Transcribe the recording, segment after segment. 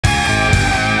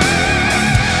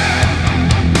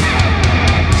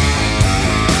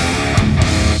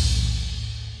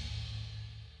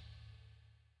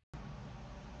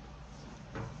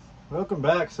Welcome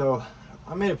back. So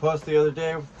I made a post the other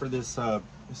day for this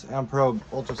Amprobe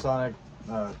Ultrasonic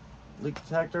leak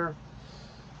detector.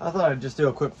 I thought I'd just do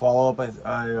a quick follow-up.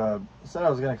 I said I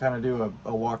was going to kind of do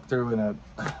a walkthrough and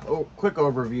a quick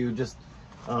overview. Just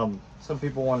some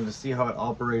people wanted to see how it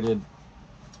operated.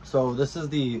 So this is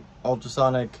the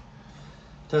ultrasonic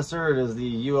tester. It is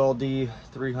the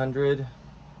ULD-300.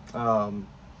 And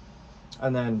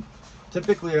then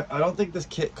typically, I don't think this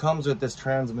kit comes with this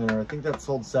transmitter. I think that's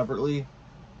sold separately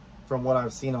from what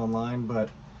I've seen online, but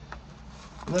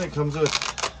then it comes with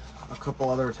a couple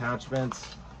other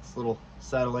attachments. This little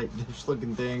satellite dish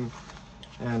looking thing,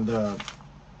 and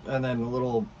then a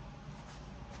little,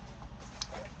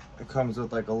 it comes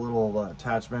with like a little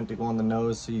attachment to go on the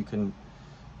nose so you can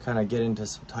kind of get into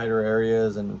some tighter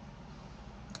areas, and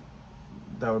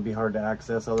that would be hard to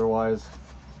access otherwise,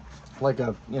 like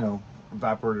a, you know,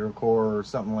 evaporator core or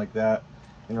something like that,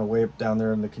 you know, way up down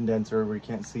there in the condenser where you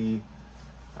can't see.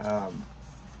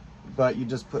 But you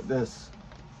just put this,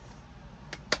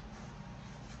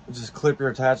 just clip your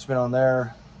attachment on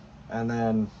there, and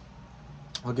then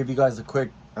I'll give you guys a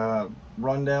quick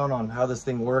rundown on how this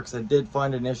thing works. I did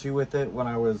find an issue with it when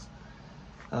I was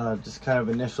just kind of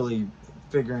initially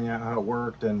figuring out how it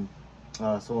worked, and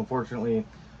so unfortunately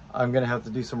I'm gonna have to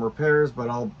do some repairs, but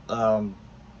I'll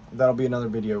that'll be another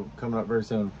video coming up very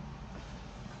soon.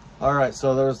 All right,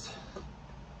 so there's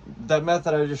that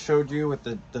method I just showed you with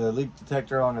the leak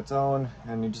detector on its own,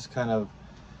 and you just kind of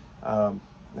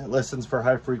it listens for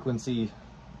high frequency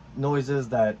noises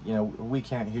that, you know, we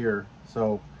can't hear.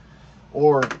 So,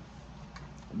 or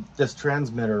this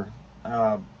transmitter,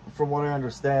 from what I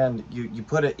understand, you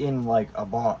put it in like a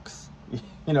box,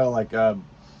 you know, like I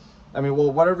mean,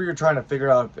 well, whatever you're trying to figure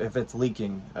out if it's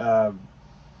leaking.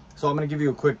 So I'm going to give you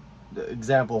a quick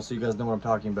example so you guys know what I'm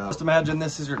talking about. Just imagine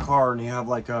this is your car and you have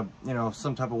like a, you know,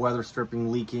 some type of weather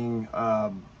stripping leaking,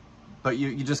 but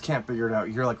you just can't figure it out.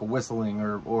 You hear like a whistling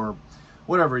or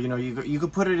whatever, you know, you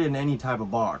could put it in any type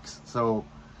of box. So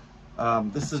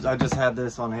this is, I just had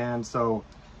this on hand, so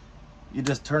you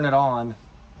just turn it on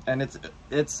and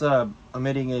it's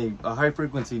emitting a high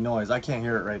frequency noise. I can't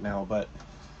hear it right now, but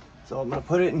so I'm going to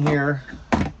put it in here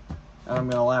and I'm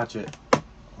going to latch it.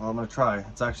 Well, I'm going to try.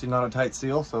 It's actually not a tight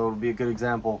seal, so it'll be a good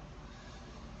example.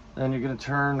 Then you're going to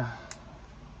turn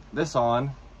this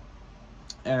on,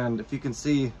 and if you can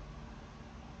see, it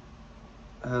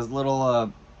has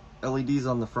little LEDs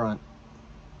on the front.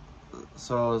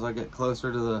 So as I get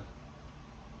closer to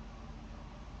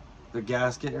the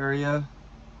gasket area,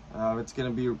 it's going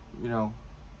to be, you know,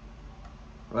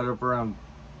 right up around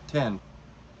 10.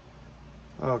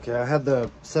 Okay, I had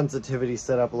the sensitivity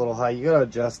set up a little high. You got to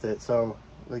adjust it. So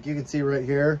like you can see right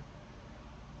here,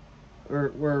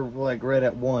 we're like right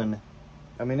at 1.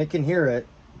 I mean, it can hear it,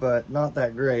 but not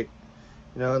that great,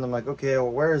 you know. And I'm like, okay,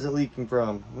 well, where is it leaking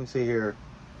from? Let me see here.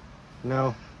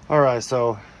 No. All right,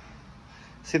 so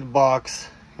see the box,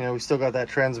 you know, we still got that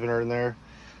transmitter in there.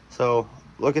 So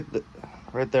look at the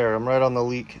right there. I'm right on the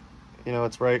leak, you know,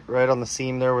 it's right on the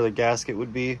seam there where the gasket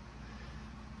would be.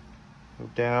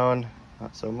 Move down,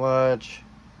 not so much,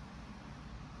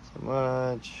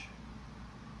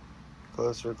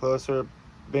 closer,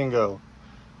 bingo,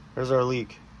 there's our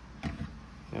leak.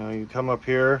 You know, you come up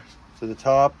here to the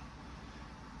top,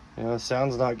 you know,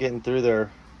 sound's not getting through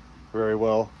there very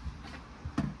well.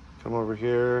 Come over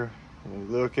here,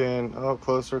 and you're looking, oh,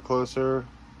 closer,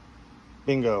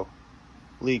 bingo,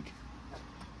 leak.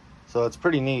 So it's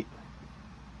pretty neat,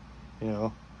 you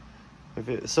know. If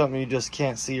it's something you just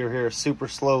can't see or hear, a super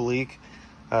slow leak,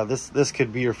 this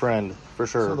could be your friend for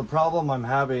sure. So the problem I'm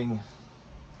having,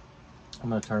 I'm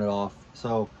gonna turn it off.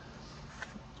 So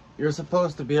you're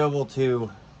supposed to be able to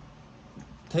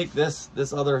take this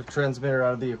other transmitter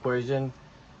out of the equation.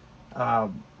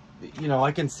 You know,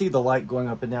 I can see the light going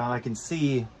up and down. I can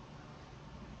see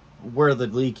where the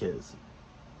leak is.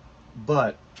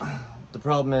 But the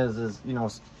problem is, you know,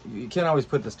 you can't always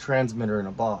put this transmitter in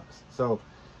a box. So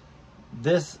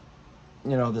this,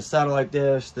 you know, the satellite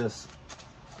dish, this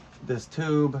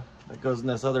tube that goes in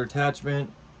this other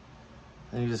attachment,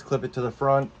 and you just clip it to the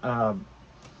front.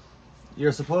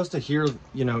 You're supposed to hear,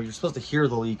 you know, you're supposed to hear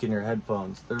the leak in your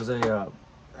headphones. There's a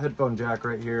headphone jack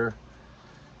right here,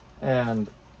 and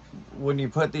when you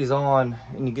put these on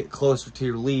and you get closer to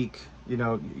your leak, you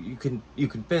know, you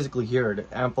can physically hear it. It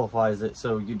amplifies it,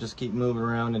 so you just keep moving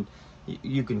around and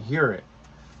you can hear it.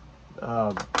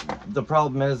 The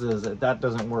problem is that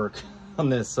doesn't work on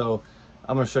this, so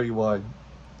I'm gonna show you why.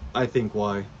 I think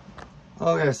why.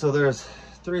 Okay, so there's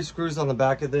 3 screws on the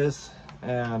back of this,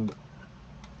 and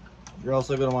you're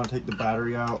also going to want to take the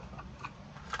battery out,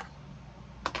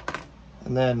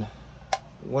 and then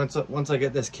once I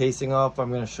get this casing off, I'm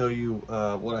going to show you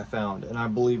what I found, and I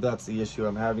believe that's the issue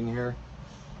I'm having here.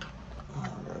 All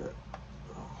right.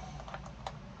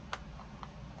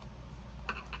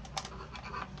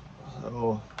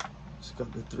 So just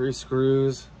got the 3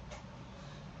 screws,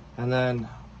 and then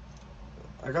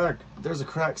there's a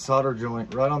cracked solder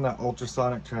joint right on that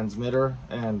ultrasonic transmitter,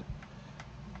 and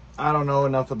I don't know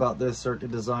enough about this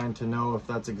circuit design to know if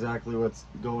that's exactly what's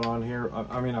going on here.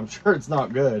 I mean, I'm sure it's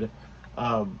not good.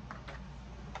 Let's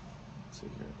see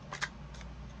here.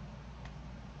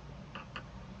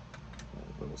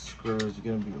 That little screw is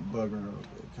gonna be a bugger. Okay,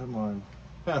 come on.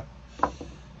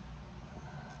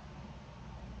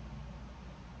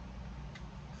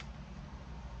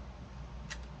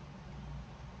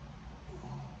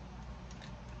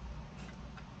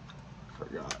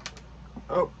 Forgot.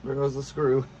 Oh, there goes the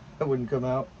screw. That wouldn't come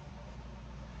out.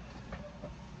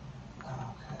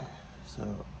 Okay,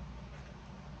 so,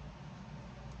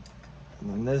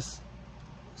 and then this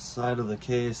side of the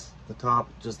case, the top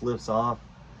just lifts off.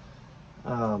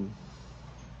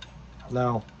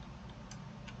 Now,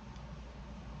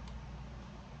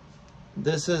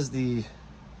 this is the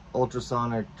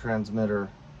ultrasonic transmitter.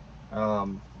 Now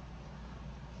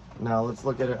let's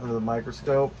look at it under the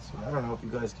microscope. So I don't know if you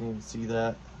guys can even see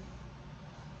that.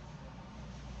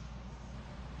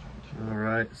 All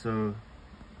right, so you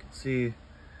can see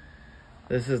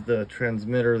this is the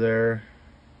transmitter there,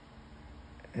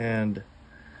 and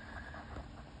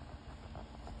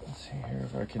let's see here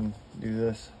if I can do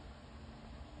this.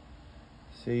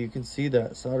 See, you can see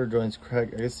that solder joint's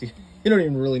cracked. I guess you don't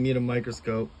even really need a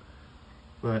microscope,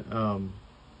 but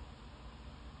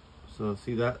so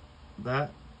see that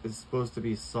is supposed to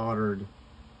be soldered,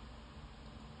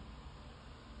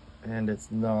 and it's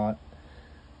not.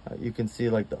 You can see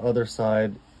like the other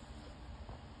side,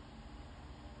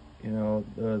 you know,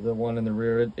 the one in the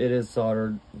rear, it is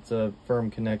soldered. It's a firm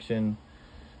connection.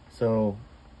 So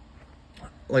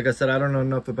like I said, I don't know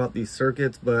enough about these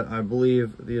circuits, but I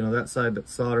believe, you know, that side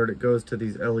that's soldered, it goes to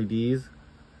these LEDs,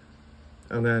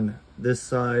 and then this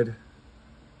side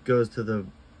goes to the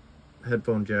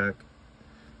headphone jack.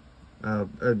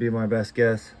 That'd be my best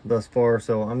guess thus far.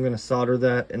 So I'm gonna solder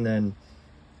that, and then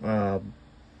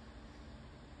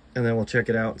we'll check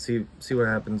it out and see what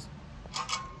happens.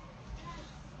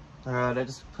 All right, I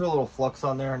just put a little flux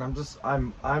on there, and I'm just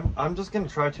gonna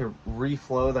try to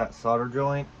reflow that solder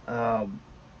joint.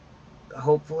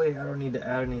 Hopefully I don't need to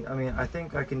add any. I mean, I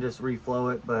think I can just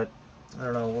reflow it, but I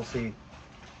don't know, we'll see.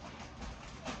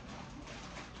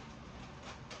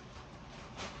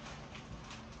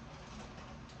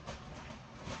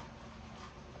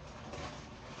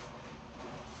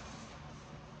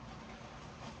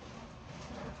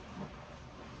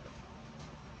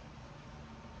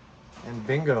 And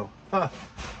bingo. Huh.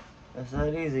 That's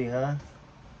not easy, huh?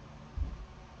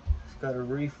 Just gotta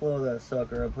reflow that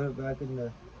sucker. I put it back in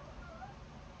the...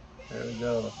 There we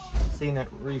go. Seen it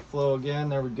reflow again.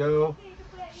 There we go.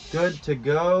 Good to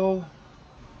go.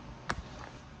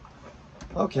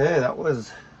 Okay, that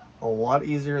was a lot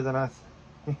easier than I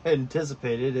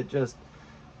anticipated. It just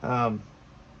reflowed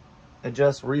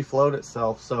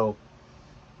itself. So,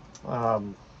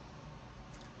 and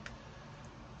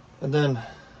then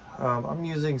I'm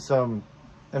using some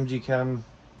MG Chem,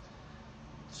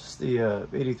 just the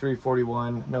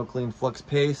 8341 no clean flux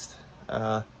paste.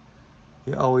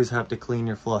 You always have to clean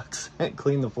your flux,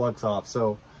 clean the flux off.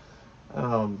 So,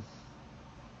 and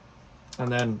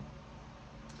then,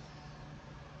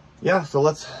 yeah, so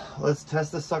let's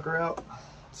test this sucker out,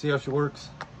 see how she works.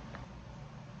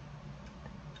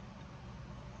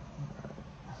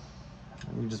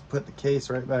 And you just put the case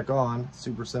right back on. It's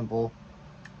super simple.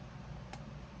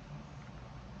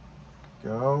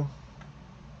 Go.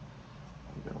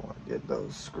 I'm gonna want to get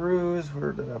those screws.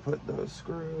 Where did I put those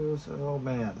screws? Oh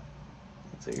man.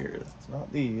 Let's see here. It's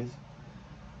not these.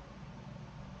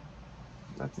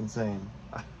 That's insane.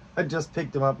 I just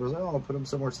picked them up. I was like, oh, I'll put them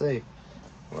somewhere safe.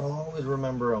 Well, I'll always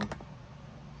remember them.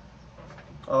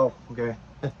 Oh, okay.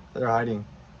 They're hiding.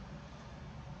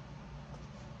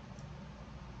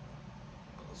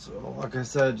 So, like I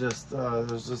said, just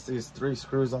there's just these 3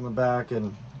 screws on the back,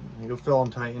 and you'll fill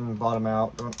them tight and bottom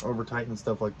out. Don't over tighten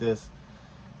stuff like this.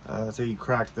 So you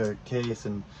crack the case.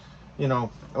 And you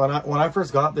know, when I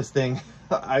first got this thing,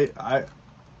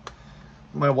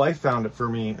 my wife found it for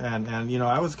me, and you know,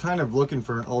 I was kind of looking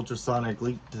for an ultrasonic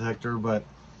leak detector, but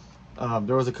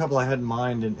there was a couple I had in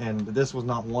mind, and this was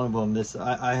not one of them.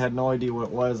 I had no idea what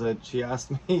it was. She asked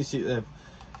me, if,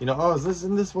 you know, oh,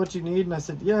 isn't this what you need? And I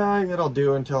said, yeah, it'll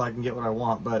do until I can get what I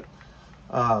want. But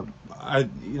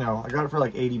you know, I got it for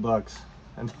like 80 bucks,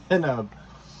 and then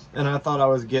And I thought I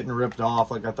was getting ripped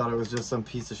off. Like, I thought it was just some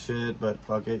piece of shit, but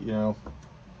fuck it, you know.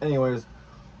 Anyways,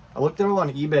 I looked it up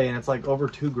on eBay and it's like over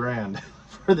 $2,000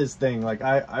 for this thing. Like,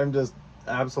 I'm just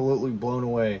absolutely blown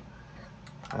away.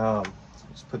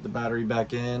 Just put the battery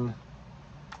back in,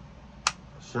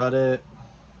 shut it,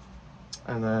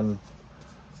 and then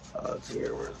let's see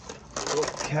here, where the little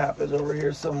cap is over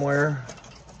here somewhere.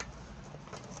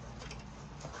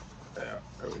 Yeah,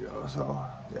 there we go. So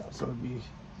yeah, so it'd be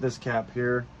this cap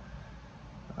here.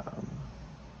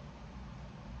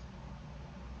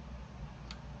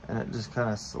 And it just kind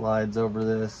of slides over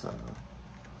this.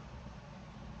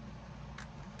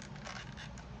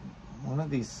 One of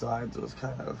these sides was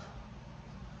kind of,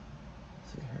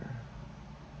 let's see here.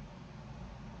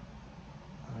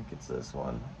 I think it's this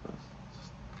one.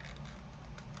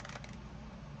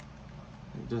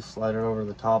 You just slide it over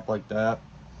the top like that,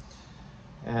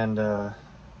 and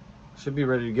should be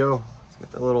ready to go. Let's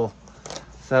get the little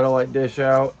satellite dish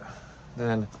out.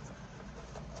 Then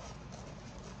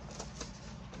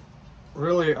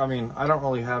really, I mean, I don't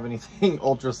really have anything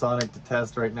ultrasonic to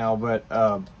test right now, but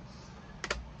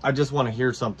I just want to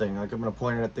hear something. Like, I'm going to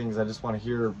point it at things. I just want to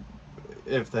hear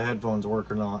if the headphones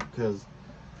work or not, because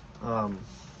I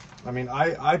mean,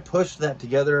 I pushed that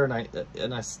together and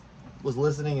I was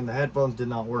listening and the headphones did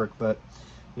not work, but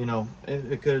you know,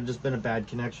 it could have just been a bad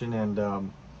connection,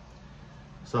 and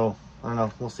so I don't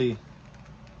know, we'll see.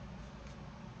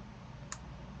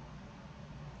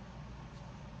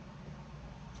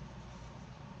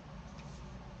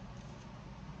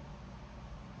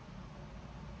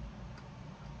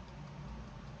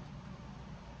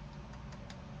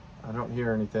 I don't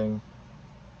hear anything.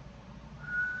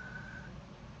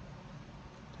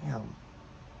 Damn.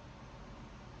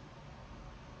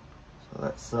 So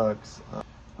that sucks.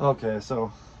 Okay,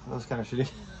 so that was kind of shitty.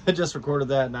 I just recorded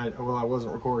that and I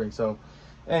wasn't recording. So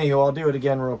anywho, I'll do it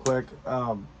again real quick.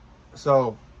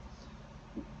 So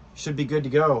should be good to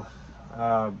go.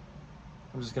 I'm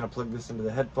just gonna plug this into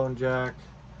the headphone jack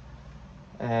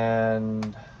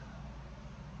and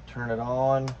turn it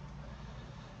on.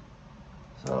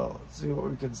 So let's see what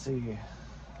we can see.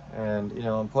 And you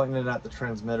know, I'm pointing it at the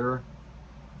transmitter.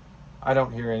 I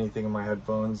don't hear anything in my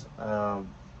headphones. You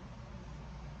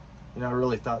know, I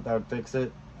really thought that would fix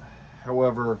it.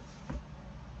 However,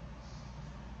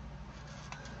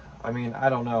 I mean, I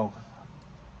don't know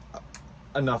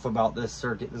enough about this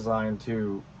circuit design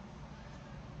to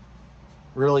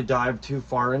really dive too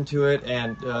far into it,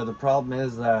 and the problem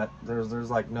is that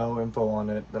there's like no info on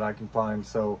it that I can find,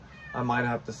 so I might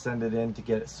have to send it in to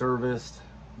get it serviced.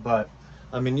 But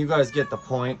I mean, you guys get the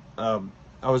point.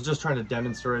 I was just trying to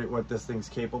demonstrate what this thing's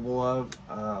capable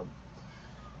of,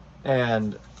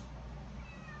 and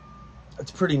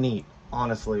it's pretty neat,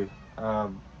 honestly.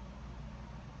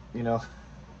 You know,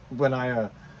 when I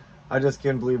just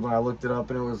couldn't believe when I looked it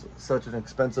up, and it was such an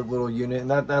expensive little unit,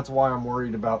 and that's why I'm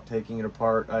worried about taking it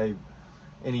apart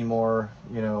anymore.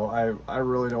 You know, I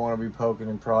really don't want to be poking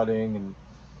and prodding, and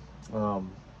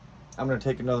I'm going to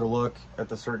take another look at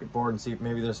the circuit board and see if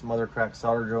maybe there's some other cracked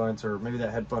solder joints, or maybe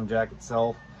that headphone jack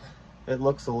itself. It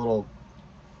looks a little,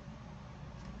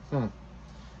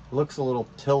 looks a little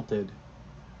tilted.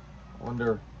 I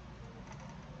wonder,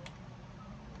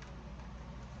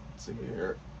 let's see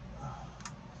here.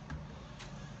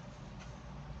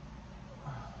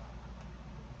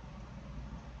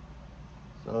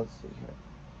 So let's see here.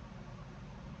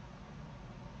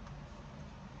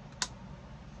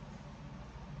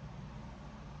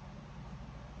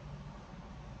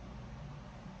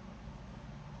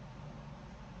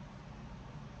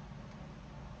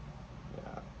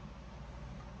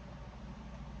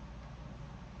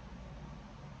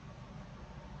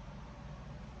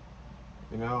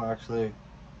 You know, actually,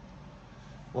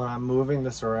 when I'm moving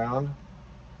this around,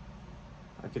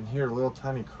 I can hear little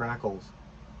tiny crackles.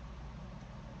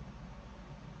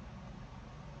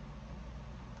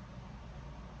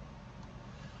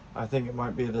 I think it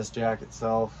might be this jack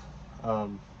itself.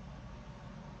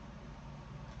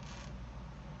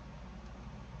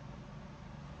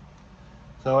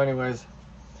 So anyways,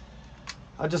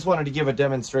 I just wanted to give a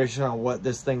demonstration on what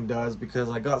this thing does, because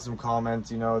I got some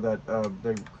comments, you know, that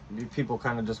people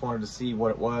kind of just wanted to see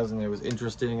what it was, and it was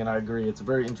interesting, and I agree. It's a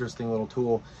very interesting little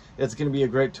tool. It's going to be a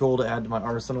great tool to add to my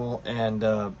arsenal, and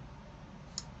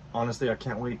honestly, I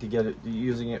can't wait to get it,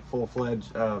 using it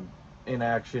full-fledged in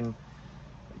action.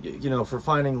 You know, for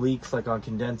finding leaks like on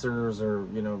condensers, or,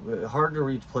 you know, hard to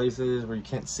reach places where you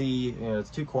can't see, you know, it's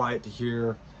too quiet to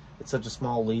hear. It's such a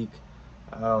small leak.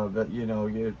 But you know,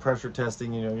 pressure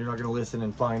testing, you know, you're not going to listen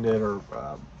and find it, or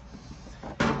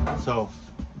so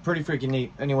pretty freaking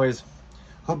neat. Anyways,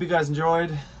 hope you guys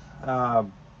enjoyed.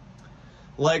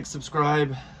 like,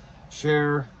 subscribe,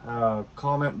 share,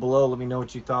 comment below. Let me know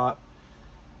what you thought.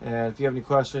 And if you have any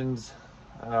questions,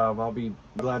 I'll be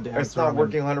glad to answer. It's not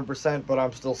working 100%, but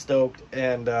I'm still stoked,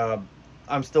 and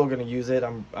I'm still going to use it.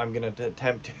 I'm going to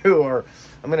attempt to, or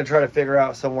I'm going to try to figure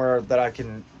out somewhere that I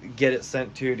can get it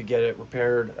sent to get it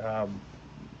repaired,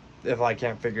 if I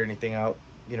can't figure anything out,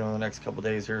 you know, in the next couple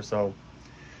days here. So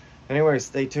anyway,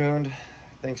 stay tuned.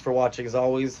 Thanks for watching as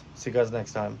always. See you guys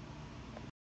next time.